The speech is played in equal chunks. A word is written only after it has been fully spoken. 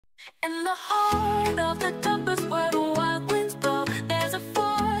In the heart of the tempest where the wild winds blow, there's a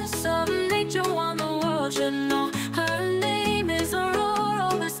force of nature one the world should know. Her name is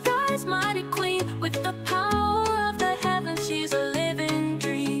Ororo, the sky's mighty queen. With the power of the heavens, she's a living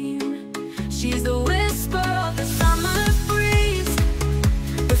dream. She's the whisper of the summer breeze,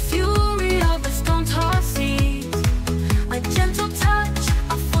 the fury of the storm-tossed seas. A gentle touch,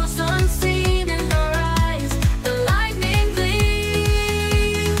 a force unseen in her eyes, the lightning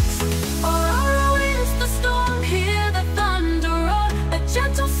gleams. Ororo is the storm, hear the thunder roar. A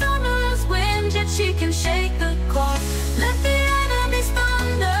gentle summer's wind, yet she can shake the core. Let the enemies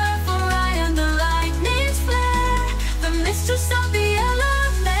thunder, for I am the lightning's flare, the mistress of the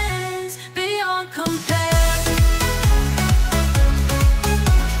elements, beyond compare.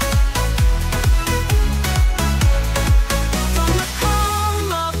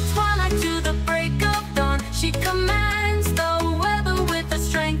 She commands the weather with a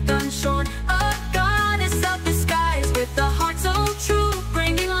strength unshorn, a goddess of the skies with a heart so true,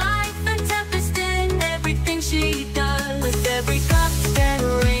 bringing life and tempest in everything she does. With every gust and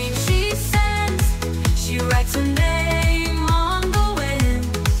rain she sends, she writes her name on the wind.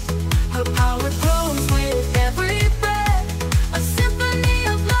 Her power grows with every breath, a symphony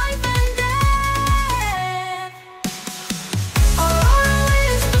of life and death. Ororo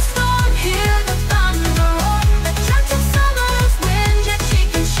is the storm, hear the thunder roar. The gentle summer's wind, yet she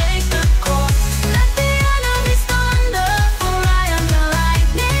can shake the core. Let the enemies thunder, for I am the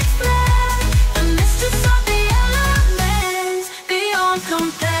lightning's flare, the mistress of the elements, beyond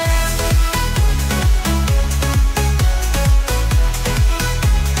compare.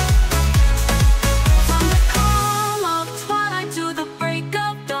 From the calm of twilight to the break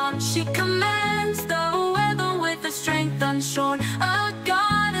of dawn, she commands the weather with a strength unshorn, a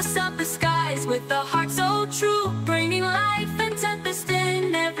goddess of the skies with a heart so true, bringing life and tempest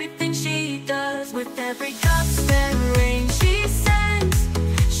in everything she does. With every gust